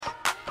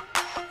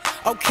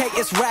Okay,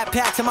 it's rap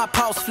packed to my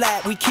pulse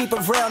flat. We keep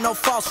it real, no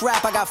false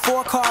rap. I got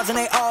 4 cars and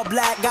they all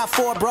black. Got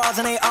 4 bras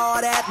and they all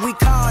that. We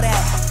call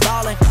that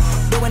ballin'.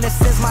 Doing this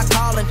is my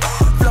calling.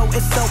 Flow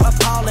is so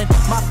appalling.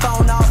 My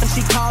phone off and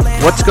she calling.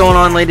 What's going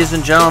on, ladies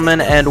and gentlemen,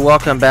 and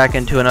welcome back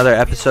into another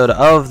episode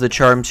of the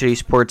Charm City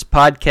Sports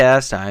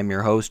Podcast. I'm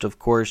your host, of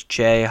course,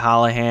 Jay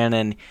Hollahan,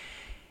 and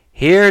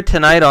here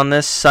tonight on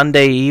this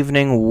Sunday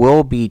evening,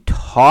 we'll be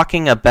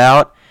talking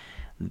about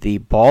the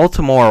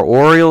Baltimore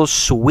Orioles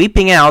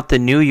sweeping out the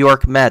New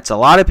York Mets. A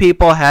lot of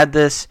people had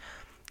this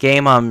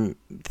game,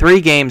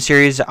 3-game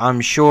series,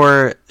 I'm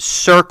sure,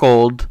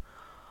 circled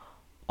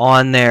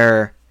on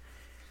their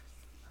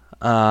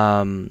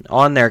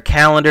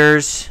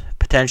calendars,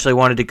 potentially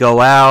wanted to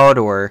go out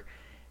or,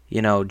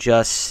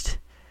 just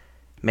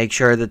make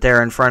sure that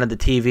they're in front of the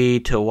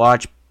TV to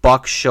watch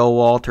Buck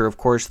Showalter, of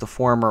course, the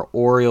former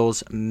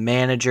Orioles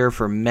manager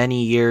for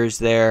many years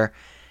there,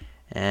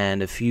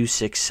 and a few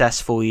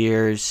successful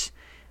years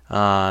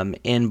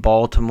in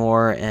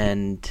Baltimore,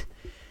 and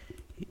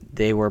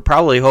they were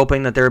probably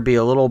hoping that there would be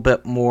a little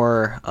bit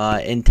more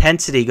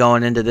intensity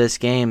going into this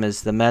game,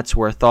 as the Mets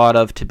were thought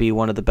of to be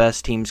one of the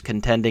best teams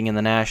contending in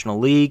the National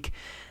League.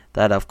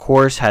 That, of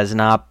course, has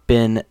not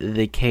been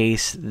the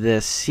case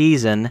this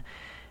season,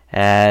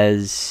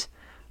 as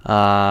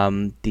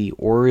the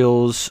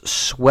Orioles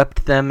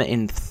swept them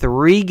in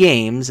 3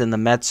 games, and the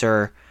Mets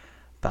are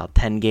about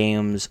 10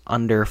 games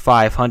under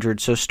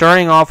 500. So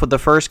starting off with the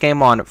first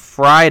game on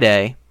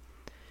Friday,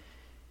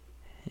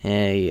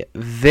 a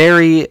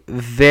very,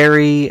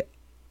 very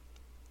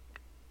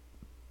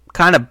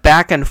kind of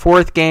back and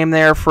forth game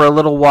there for a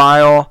little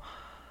while,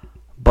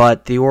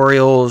 but the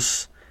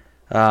Orioles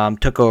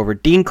took over.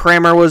 Dean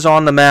Kramer was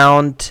on the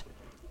mound.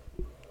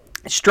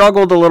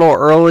 Struggled a little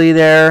early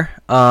there,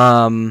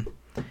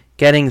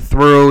 getting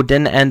through.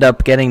 Didn't end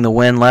up getting the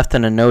win. Left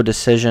in a no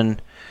decision.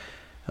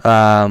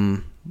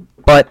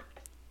 But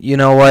you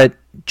know what?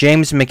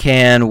 James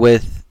McCann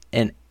with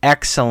an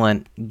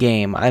excellent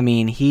game. I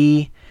mean,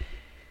 he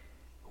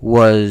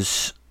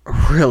was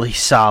really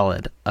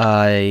solid.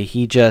 I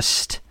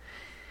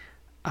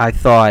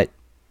thought,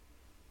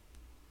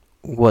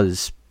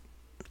 was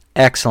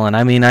excellent.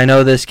 I mean, I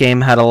know this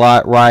game had a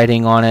lot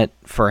riding on it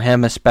for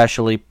him,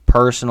 especially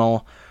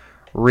personal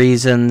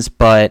reasons,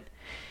 but,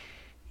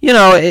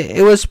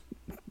 it was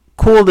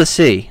cool to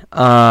see.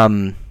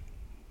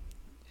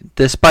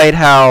 Despite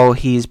how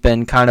he's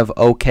been kind of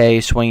okay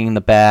swinging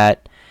the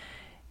bat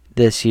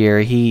this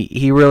year,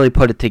 he really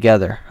put it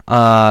together.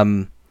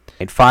 5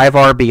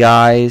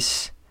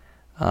 RBIs,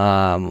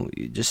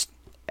 just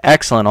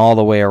excellent all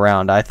the way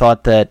around. I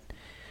thought that,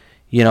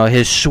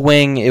 his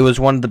swing, it was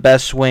one of the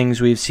best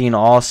swings we've seen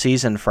all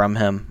season from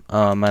him,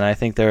 and I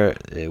think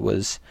it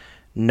was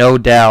no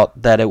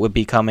doubt that it would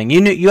be coming.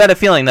 You had a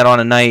feeling that on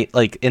a night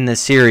like in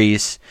this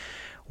series,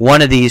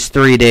 one of these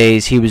 3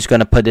 days he was going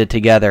to put it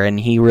together,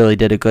 and he really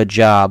did a good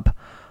job.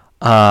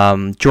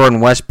 Jordan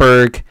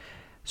Westberg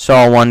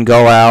saw one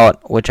go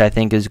out, which I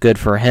think is good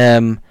for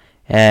him,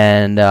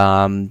 and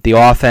the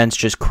offense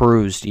just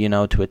cruised, to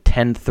a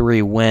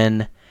 10-3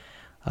 win.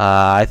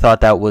 I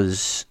thought that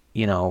was,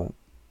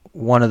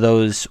 one of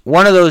those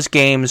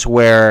games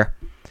where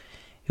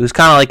it was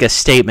kind of like a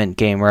statement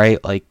game,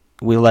 right? Like,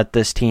 we let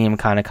this team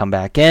kind of come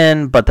back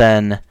in, but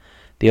then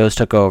the O's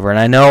took over. And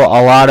I know a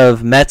lot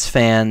of Mets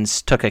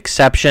fans took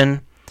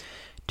exception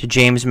to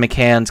James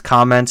McCann's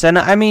comments. And,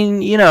 I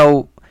mean,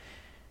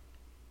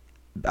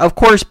 of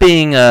course,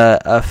 being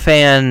a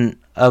fan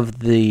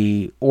of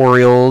the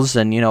Orioles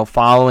and,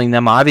 following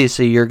them,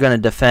 obviously you're going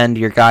to defend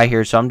your guy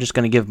here, so I'm just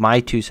going to give my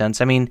 2 cents.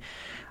 I mean,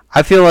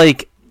 I feel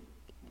like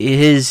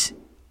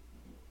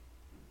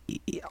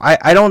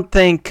I don't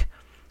think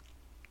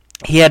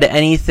he had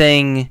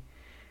anything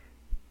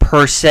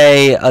per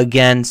se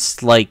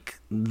against, like,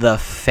 the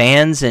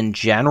fans in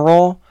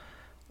general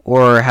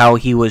or how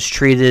he was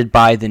treated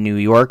by the New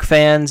York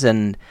fans,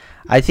 and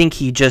I think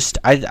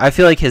I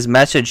feel like his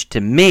message to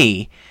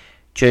me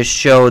just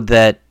showed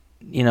that,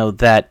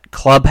 that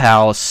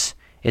clubhouse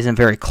isn't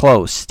very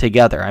close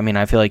together. I mean,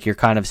 I feel like you're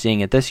kind of seeing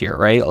it this year,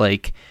 right?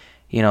 Like,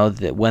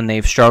 when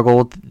they've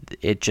struggled,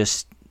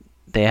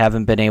 they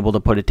haven't been able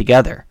to put it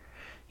together.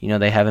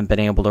 They haven't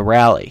been able to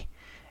rally.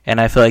 And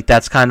I feel like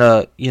that's kind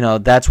of,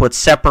 that's what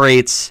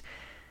separates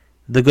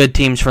the good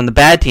teams from the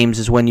bad teams,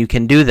 is when you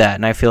can do that.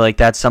 And I feel like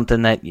that's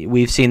something that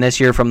we've seen this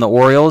year from the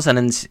Orioles and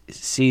in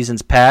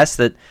seasons past,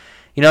 that,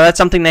 that's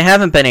something they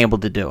haven't been able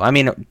to do. I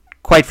mean,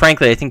 quite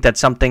frankly, I think that's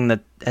something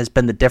that has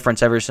been the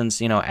difference ever since,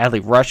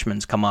 Adley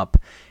Rutschman's come up,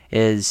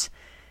 is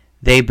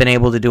they've been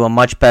able to do a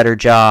much better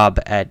job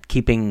at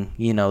keeping,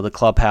 the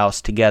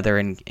clubhouse together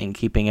and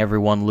keeping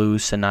everyone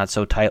loose and not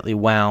so tightly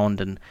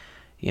wound, and,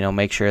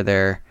 make sure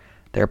they're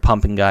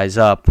pumping guys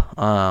up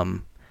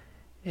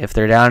if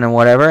they're down and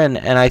whatever. And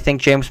I think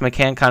James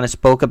McCann kind of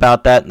spoke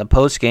about that in the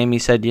post game. He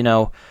said,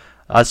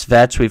 us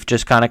vets, we've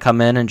just kind of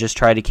come in and just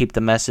try to keep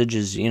the message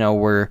as,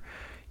 we're,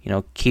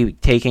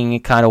 keep taking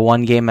it kind of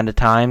one game at a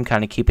time,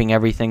 kind of keeping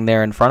everything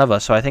there in front of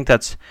us. So I think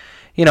that's,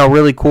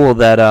 really cool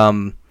that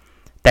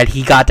that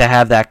he got to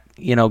have that,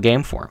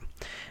 game for him.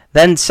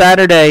 Then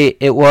Saturday,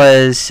 it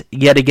was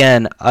yet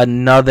again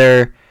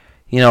another,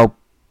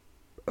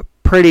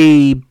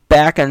 pretty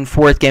back and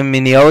forth game. I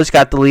mean, the O's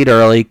got the lead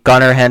early.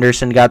 Gunnar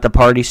Henderson got the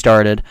party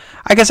started.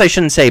 I guess I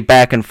shouldn't say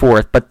back and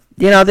forth, but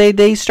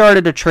they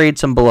started to trade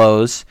some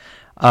blows.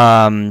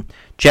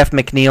 Jeff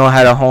McNeil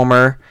had a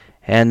homer,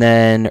 and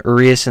then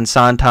Urias and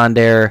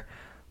Santander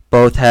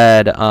both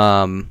had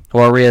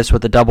Urias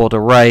with a double to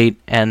right,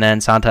 and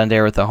then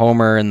Santander with a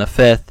homer in the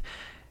fifth.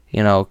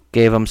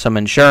 Gave him some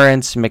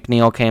insurance.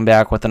 McNeil came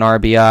back with an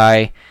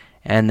RBI,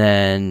 and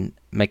then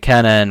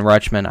McKenna and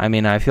Rutschman. I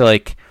mean, I feel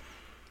like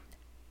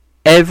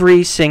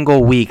every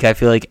single week, it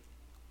feels like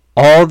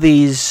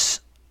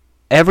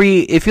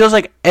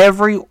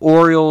every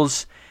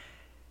Orioles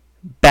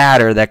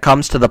batter that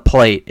comes to the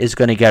plate is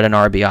going to get an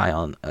RBI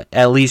on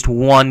at least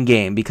one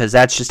game, because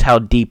that's just how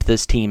deep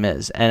this team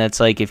is. And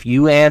it's like, if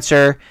you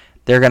answer,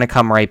 they're going to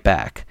come right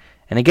back.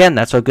 And again,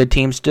 that's what good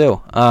teams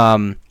do.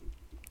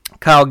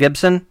 Kyle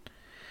Gibson,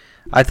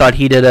 I thought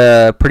he did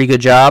a pretty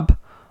good job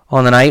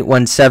on the night.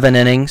 Went 7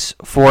 innings,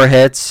 4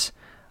 hits.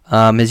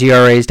 His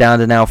ERA is down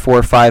to now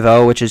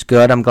 4.50, which is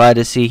good. I'm glad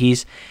to see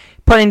he's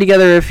putting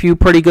together a few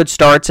pretty good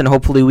starts, and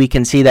hopefully we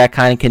can see that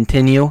kind of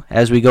continue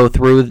as we go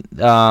through,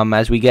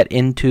 as we get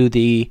into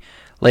the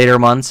later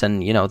months,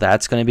 and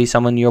that's going to be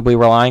someone you'll be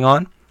relying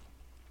on.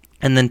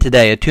 And then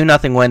today, a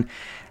 2-0 win.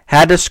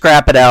 Had to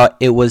scrap it out.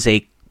 It was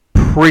a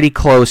pretty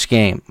close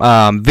game,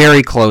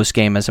 very close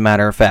game, as a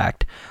matter of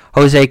fact.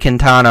 Jose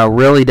Quintana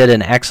really did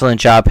an excellent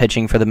job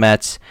pitching for the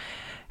Mets.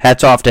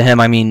 Hats off to him.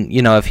 I mean,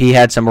 if he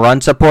had some run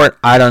support,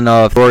 I don't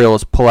know if the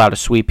Orioles pull out a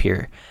sweep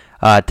here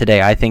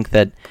today. I think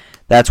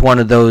that's one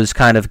of those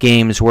kind of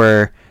games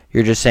where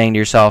you're just saying to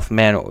yourself,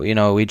 man,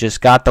 we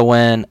just got the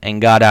win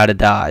and got out of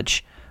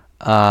Dodge.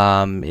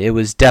 It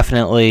was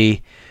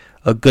definitely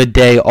a good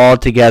day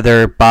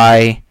altogether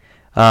by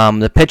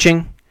the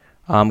pitching.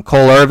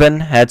 Cole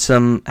Irvin had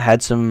some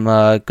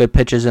good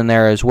pitches in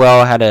there as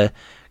well. Had a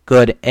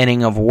good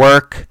inning of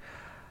work.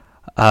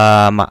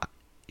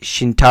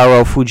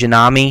 Shintaro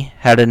Fujinami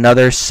had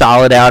another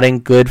solid outing.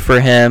 Good for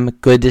him.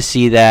 Good to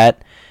see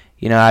that,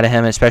 out of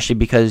him, especially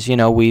because,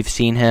 we've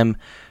seen him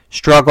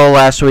struggle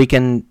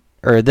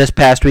this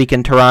past week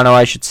in Toronto,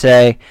 I should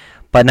say.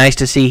 But nice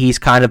to see he's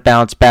kind of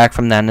bounced back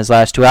from that in his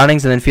last 2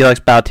 outings. And then Felix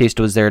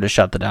Bautista was there to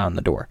shut down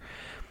the door.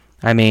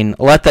 I mean,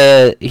 he let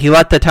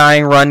the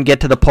tying run get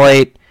to the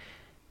plate,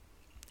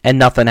 and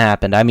nothing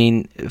happened. I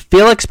mean,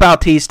 Felix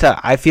Bautista,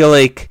 I feel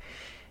like,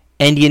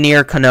 and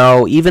Yennier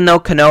Cano, even though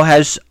Cano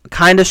has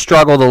kind of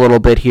struggled a little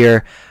bit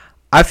here,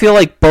 I feel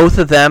like both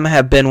of them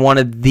have been one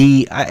of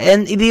the,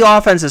 and the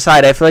offensive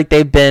side, I feel like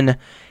they've been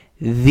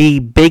the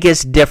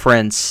biggest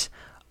difference,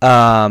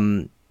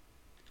 from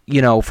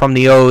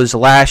the O's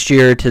last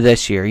year to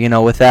this year,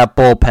 with that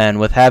bullpen,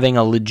 with having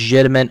a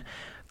legitimate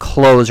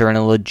closer and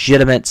a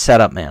legitimate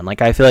setup man.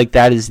 Like, I feel like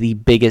that is the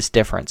biggest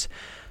difference.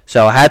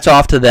 So hats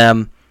off to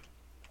them.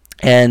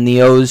 And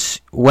the O's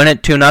win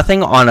it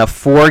 2-0 on a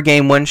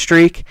 4-game win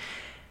streak.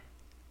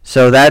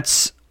 So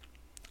that's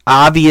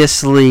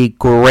obviously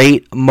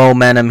great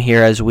momentum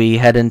here as we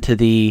head into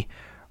the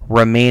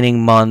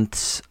remaining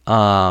months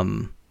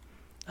of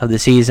the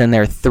season.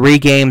 They're 3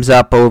 games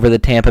up over the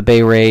Tampa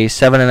Bay Rays,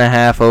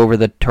 7.5 over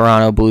the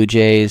Toronto Blue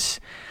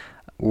Jays.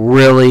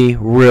 Really,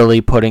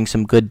 really putting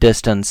some good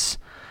distance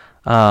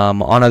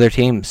on other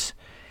teams.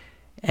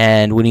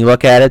 And when you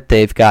look at it,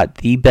 they've got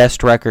the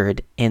best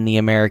record in the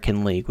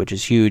American League, which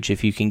is huge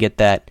if you can get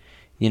that,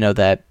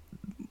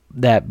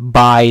 that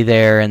bye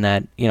there and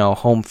that,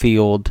 home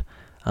field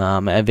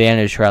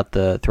advantage throughout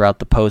the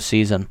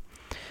postseason.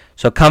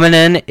 So coming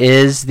in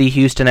is the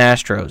Houston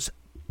Astros.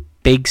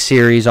 Big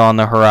series on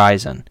the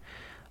horizon.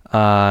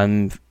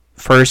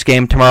 First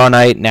game tomorrow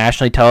night,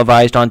 nationally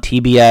televised on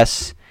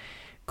TBS.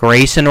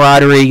 Grayson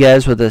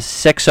Rodriguez with a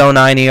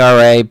 6.09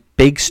 ERA.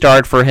 Big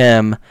start for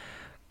him,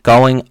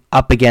 going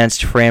up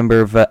against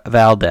Framber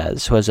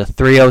Valdez, who has a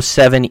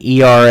 3.07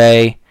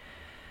 ERA.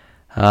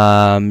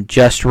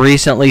 Just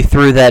recently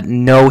threw that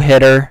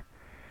no-hitter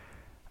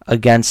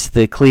against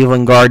the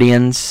Cleveland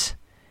Guardians.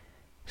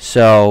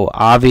 So,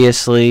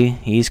 obviously,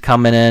 he's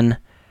coming in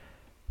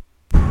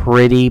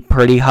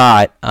pretty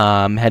hot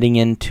heading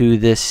into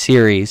this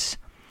series.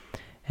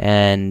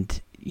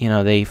 And,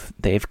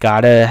 they've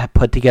got to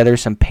put together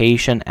some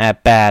patient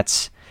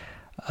at-bats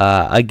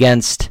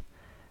against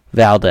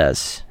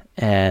Valdez.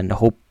 And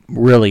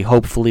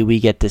hopefully we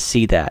get to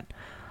see that.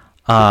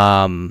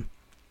 So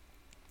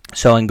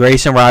in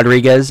Grayson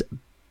Rodriguez,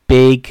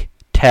 big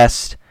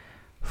test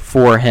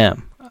for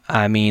him.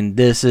 I mean,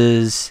 this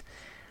is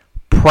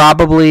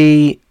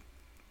probably,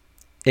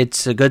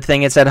 it's a good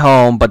thing it's at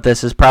home, but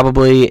this is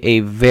probably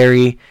a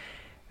very,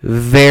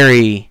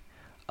 very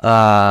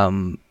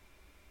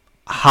high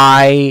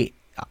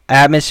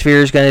atmosphere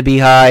is going to be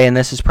high, and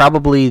this is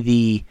probably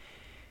the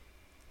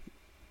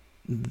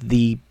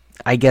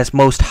I guess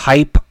most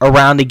hype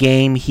around the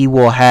game he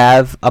will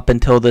have up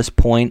until this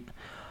point.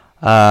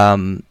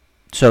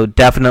 So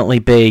definitely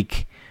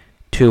big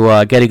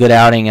to get a good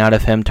outing out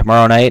of him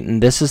tomorrow night.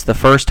 And this is the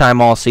first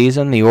time all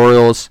season the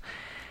Orioles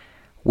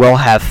will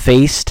have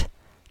faced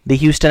the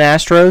Houston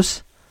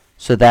Astros.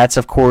 So that's,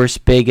 of course,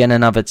 big in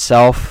and of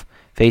itself,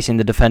 facing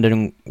the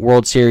defending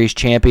World Series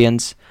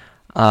champions.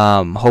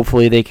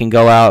 Hopefully they can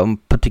go out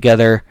and put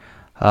together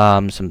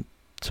a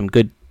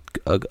good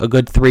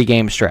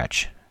 3-game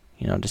stretch,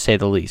 to say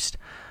the least.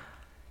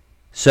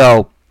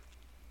 So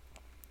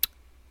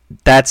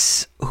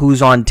that's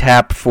who's on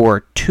tap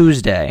for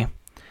Tuesday.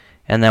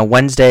 And then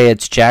Wednesday,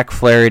 it's Jack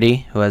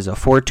Flaherty, who has a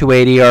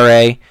 4.28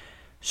 ERA.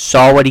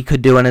 Saw what he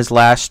could do in his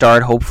last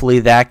start. Hopefully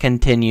that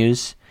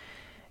continues.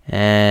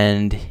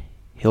 And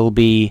he'll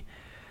be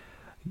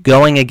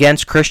going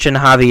against Christian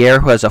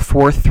Javier, who has a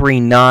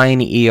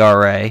 4.39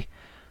 ERA.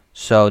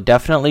 So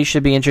definitely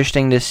should be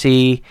interesting to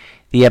see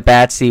the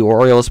at-bats the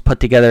Orioles put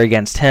together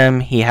against him.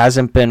 He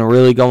hasn't been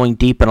really going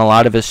deep in a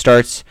lot of his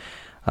starts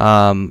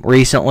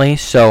recently,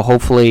 so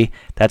hopefully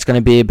that's going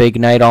to be a big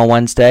night on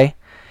Wednesday.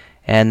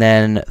 And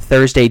then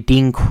Thursday,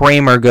 Dean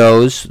Kramer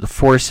goes, the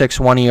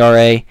 4.61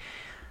 ERA.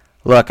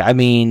 Look, I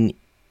mean,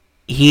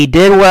 he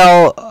did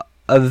well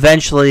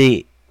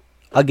eventually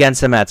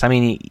against the Mets. I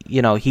mean,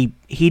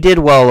 he did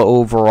well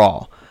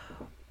overall.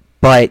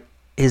 But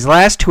his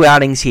last 2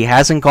 outings, he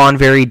hasn't gone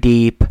very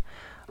deep.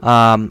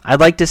 I'd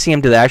like to see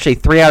him do that. Actually,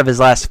 3 out of his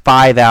last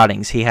 5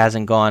 outings, he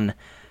hasn't gone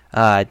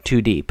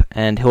too deep.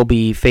 And he'll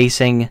be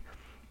facing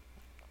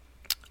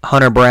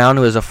Hunter Brown,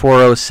 who has a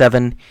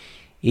 4.07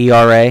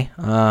 ERA.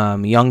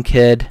 Young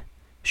kid.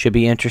 Should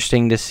be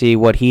interesting to see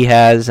what he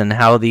has and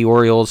how the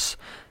Orioles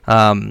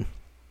go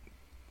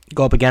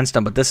up against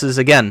him. But this is,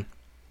 again,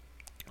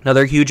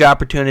 another huge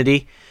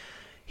opportunity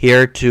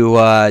here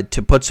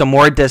to put some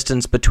more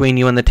distance between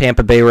you and the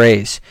Tampa Bay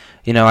Rays.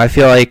 I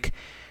feel like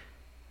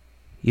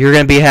you're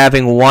going to be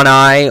having one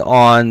eye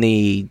on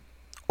the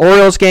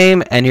Orioles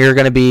game, and you're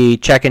going to be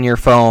checking your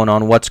phone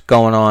on what's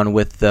going on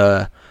with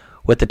the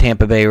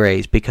Tampa Bay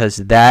Rays, because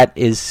this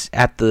is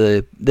at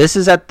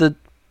the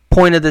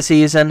point of the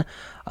season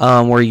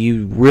where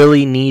you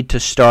really need to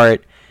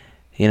start,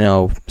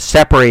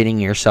 separating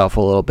yourself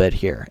a little bit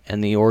here,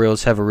 and the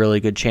Orioles have a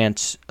really good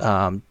chance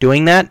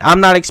doing that.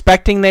 I'm not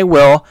expecting they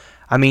will.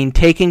 I mean,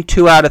 taking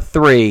 2 out of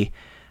 3,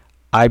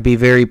 I'd be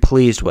very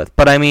pleased with.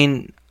 But I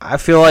mean, I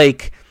feel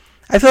like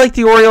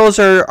the Orioles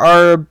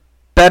are a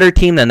better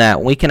team than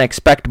that. We can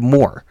expect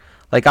more.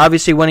 Like,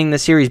 obviously winning the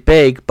series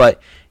big,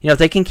 but if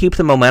they can keep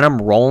the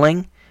momentum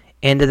rolling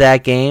into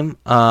that game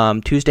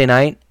Tuesday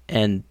night,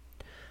 and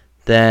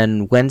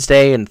then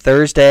Wednesday and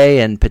Thursday,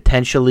 and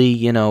potentially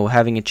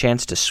having a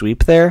chance to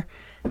sweep there,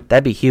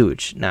 that'd be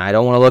huge. Now, I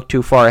don't want to look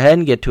too far ahead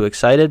and get too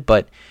excited,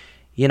 but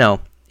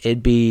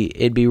it'd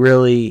be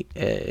really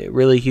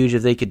really huge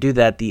if they could do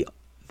that. The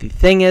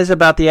thing is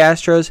about the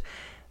Astros,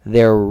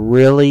 they're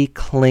really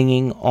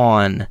clinging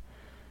on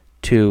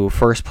to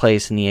first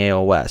place in the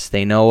AL West.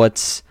 They know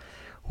what's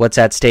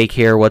at stake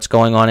here, what's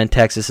going on in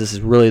Texas. This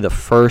is really the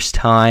first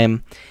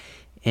time,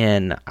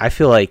 and I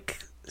feel like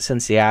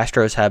since the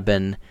Astros have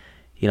been,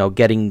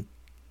 getting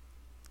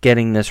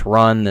this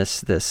run,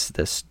 this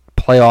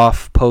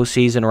playoff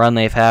postseason run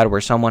they've had, where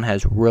someone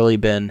has really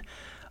been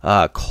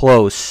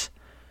close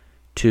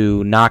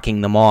to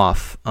knocking them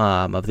off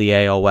of the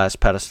AL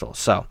West pedestal.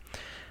 So,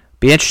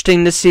 be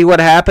interesting to see what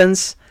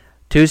happens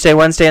Tuesday,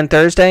 Wednesday, and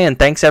Thursday. And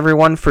thanks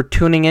everyone for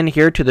tuning in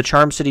here to the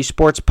Charm City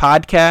Sports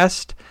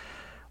Podcast.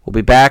 We'll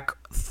be back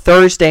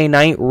Thursday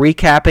night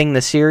recapping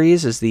the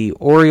series as the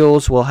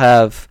Orioles will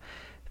have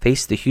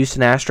faced the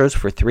Houston Astros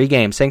for 3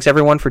 games. Thanks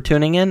everyone for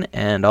tuning in,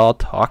 and I'll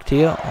talk to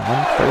you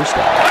on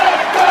Thursday.